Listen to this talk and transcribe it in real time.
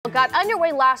It got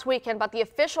underway last weekend, but the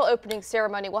official opening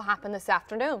ceremony will happen this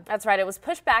afternoon. That's right. It was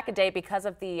pushed back a day because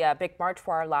of the big March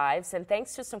for Our Lives, and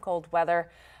thanks to some cold weather,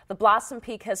 the Blossom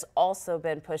Peak has also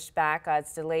been pushed back.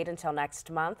 It's delayed until next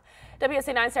month.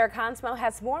 WSA 9's Sarah Consmo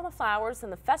has more on the flowers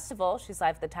and the festival. She's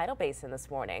live at the Tidal Basin this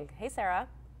morning. Hey, Sarah.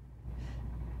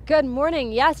 Good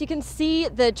morning. Yes, you can see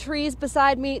the trees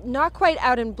beside me, not quite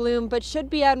out in bloom, but should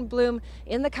be out in bloom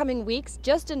in the coming weeks,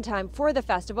 just in time for the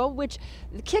festival, which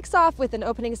kicks off with an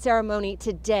opening ceremony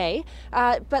today.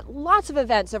 But lots of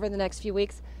events over the next few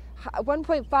weeks.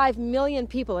 1.5 million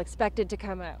people expected to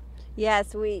come out.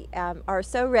 Yes, we are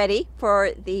so ready for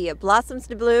the blossoms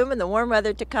to bloom and the warm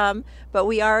weather to come, but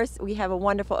we have a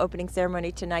wonderful opening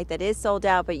ceremony tonight that is sold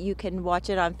out, but you can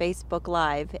watch it on Facebook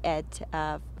Live at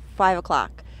 5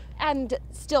 o'clock. And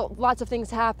still lots of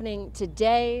things happening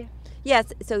today.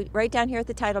 Yes, so right down here at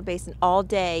the Tidal Basin all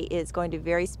day is going to be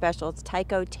very special. It's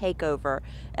Taiko Takeover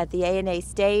at the A&A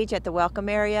stage at the welcome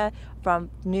area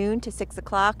from noon to 6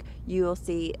 o'clock. You will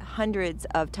see hundreds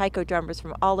of taiko drummers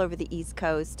from all over the East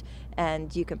Coast,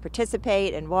 and you can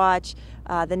participate and watch.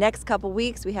 The next couple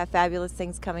weeks we have fabulous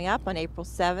things coming up. On April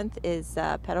 7th is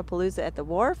Pedalpalooza at the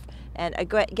Wharf, and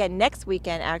again next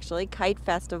weekend actually Kite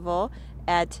Festival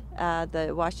at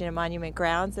the Washington Monument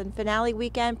Grounds, and finale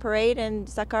weekend parade and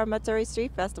Sakara Matsuri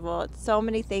Street Festival. So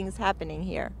many things happening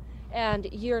here.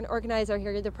 And you're an organizer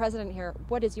here, you're the president here.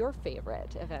 What is your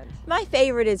favorite event? My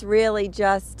favorite is really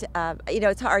just,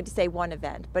 it's hard to say one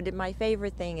event, but my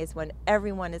favorite thing is when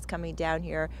everyone is coming down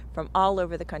here from all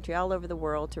over the country, all over the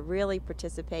world to really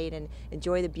participate and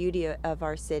enjoy the beauty of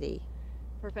our city.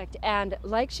 Perfect. And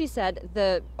like she said,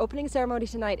 the opening ceremony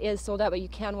tonight is sold out, but you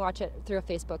can watch it through a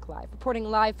Facebook Live. Reporting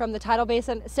live from the Tidal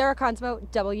Basin, Sarah Consmo,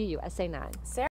 WUSA 9.